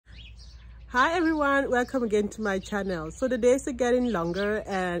Hi everyone, welcome again to my channel. So the days are getting longer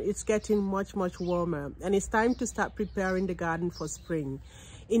and it's getting much warmer, and it's time to start preparing the garden for spring.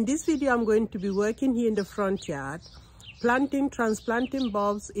 In this video, I'm going to be working here in the front yard, transplanting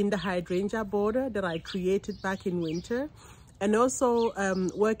bulbs in the hydrangea border that I created back in winter, and also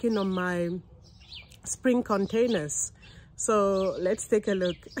working on my spring containers. So let's take a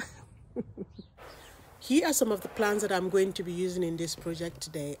look. Here are some of the plants that I'm going to be using in this project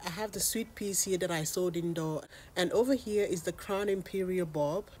today. I have the sweet peas here that I sowed indoor, and over here is the crown imperial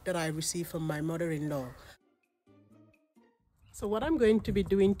bulb that I received from my mother-in-law. So what I'm going to be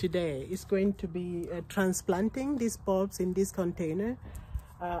doing today is going to be transplanting these bulbs in this container.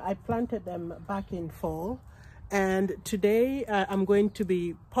 I planted them back in fall, and today I'm going to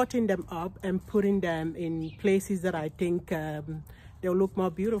be potting them up and putting them in places that I think they'll look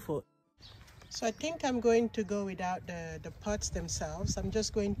more beautiful. So I think I'm going to go without the pots themselves. I'm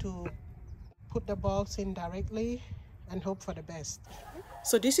just going to put the bulbs in directly and hope for the best.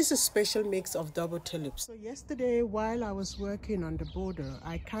 So this is a special mix of double tulips. So yesterday, while I was working on the border,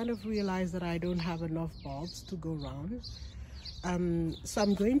 I kind of realized that I don't have enough bulbs to go around. So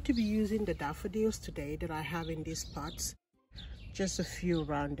I'm going to be using the daffodils today that I have in these pots. Just a few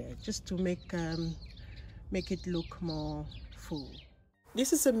around there, just to make it look more full.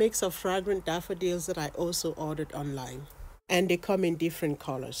 This is a mix of fragrant daffodils that I also ordered online, and they come in different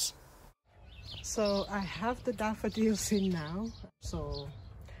colors. So I have the daffodils in now. So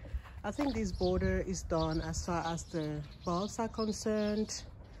I think this border is done as far as the bulbs are concerned,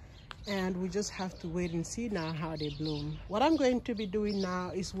 and we just have to wait and see now how they bloom. What I'm going to be doing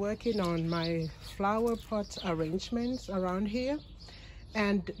now is working on my flower pot arrangements around here.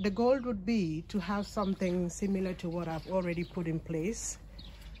 And the goal would be to have something similar to what I've already put in place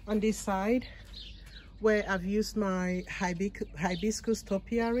on this side, where I've used my hibiscus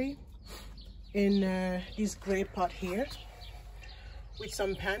topiary in this gray pot here, with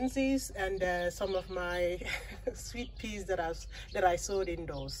some pansies and some of my sweet peas that I sowed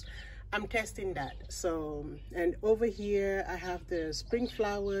indoors. I'm testing that. So, and over here I have the spring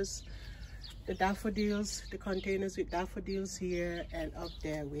flowers, the daffodils, the containers with daffodils here, and up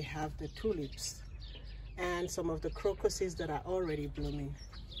there we have the tulips and some of the crocuses that are already blooming.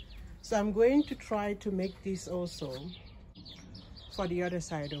 So I'm going to try to make this also for the other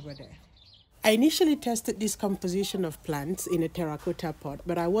side over there. I initially tested this composition of plants in a terracotta pot,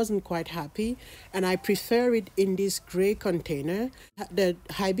 but I wasn't quite happy, and I prefer it in this gray container. The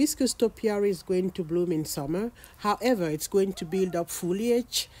hibiscus topiary is going to bloom in summer. However, it's going to build up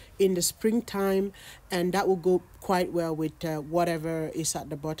foliage in the springtime, and that will go quite well with whatever is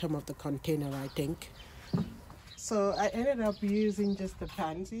at the bottom of the container, I think. So I ended up using just the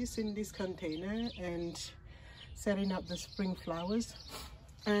pansies in this container and setting up the spring flowers.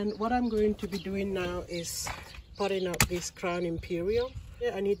 And what I'm going to be doing now is potting up this crown imperial.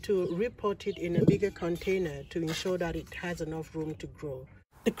 I need to repot it in a bigger container to ensure that it has enough room to grow.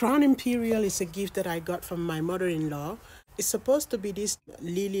 The crown imperial is a gift that I got from my mother-in-law. It's supposed to be this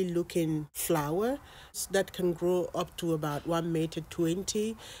lily-looking flower that can grow up to about 1.20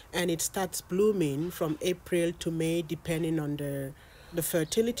 meters, and it starts blooming from April to May depending on the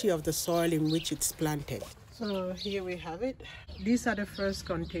fertility of the soil in which it's planted. So here we have it. These are the first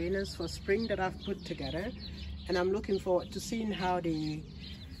containers for spring that I've put together, and I'm looking forward to seeing how they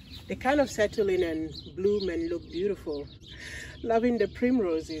kind of settle in and bloom and look beautiful. Loving the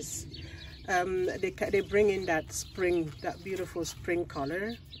primroses. They bring in that beautiful spring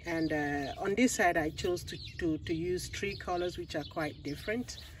color, and on this side I chose to use 3 colors which are quite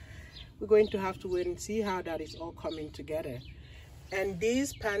different. We're going to have to wait and see how that is all coming together. And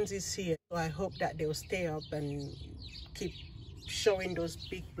these pansies here, so I hope that they'll stay up and keep showing those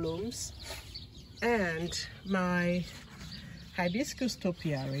big blooms. And my hibiscus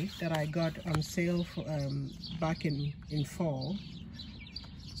topiary that I got on sale for, back in fall.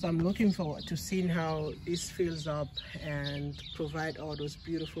 So I'm looking forward to seeing how this fills up and provide all those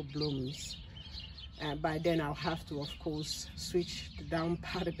beautiful blooms. And by then I'll have to, of course, switch the down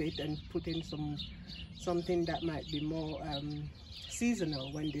part a bit and put in something that might be more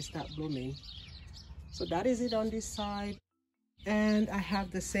seasonal when they start blooming. So that is it on this side. And I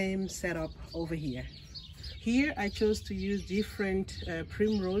have the same setup over here. Here I chose to use different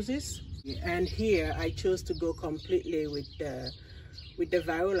primroses, and here I chose to go completely with the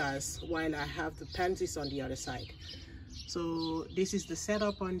violas, while I have the pansies on the other side. So this is the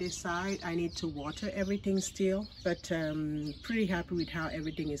setup on this side. I need to water everything still, but pretty happy with how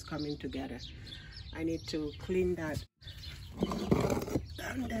everything is coming together. I need to clean that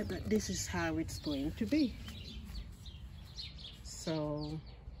down there, but this is how it's going to be. So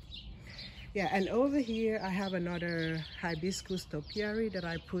Yeah, and over here I have another hibiscus topiary that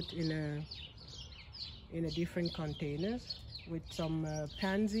I put in a different container with some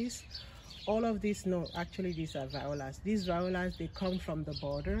pansies. All of these, no, actually these are violas. These violas, they come from the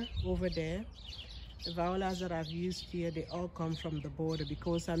border over there. The violas that I've used here, they all come from the border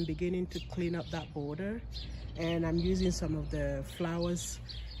because I'm beginning to clean up that border, and I'm using some of the flowers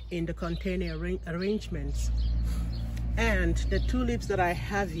in the container arrangements. And the tulips that I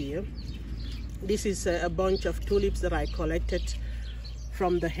have here, this is a bunch of tulips that I collected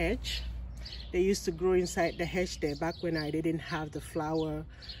from the hedge. They used to grow inside the hedge there back when I didn't have the flower,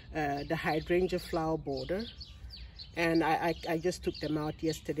 the hydrangea flower border. And I just took them out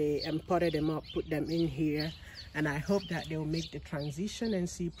yesterday and potted them up, put them in here, and I hope that they'll make the transition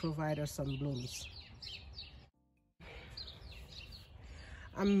and provide us some blooms.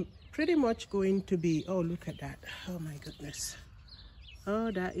 I'm pretty much going to be, oh, look at that. Oh my goodness.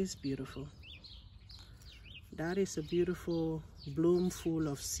 Oh, that is beautiful. That is a beautiful bloom full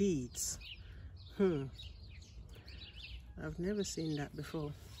of seeds. I've never seen that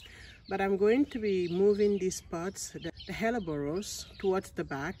before. But I'm going to be moving these pots, the helleborus, towards the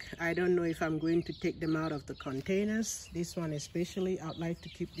back. I don't know if I'm going to take them out of the containers. This one especially, I'd like to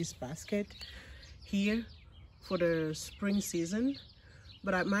keep this basket here for the spring season.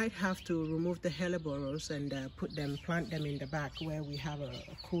 But I might have to remove the helleborus and plant them in the back where we have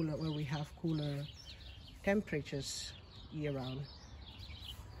cooler temperatures year round.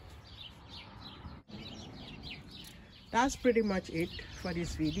 That's pretty much it for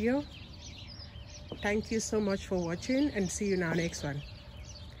this video. Thank you so much for watching, and see you in our next one.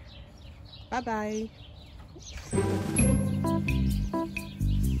 Bye bye.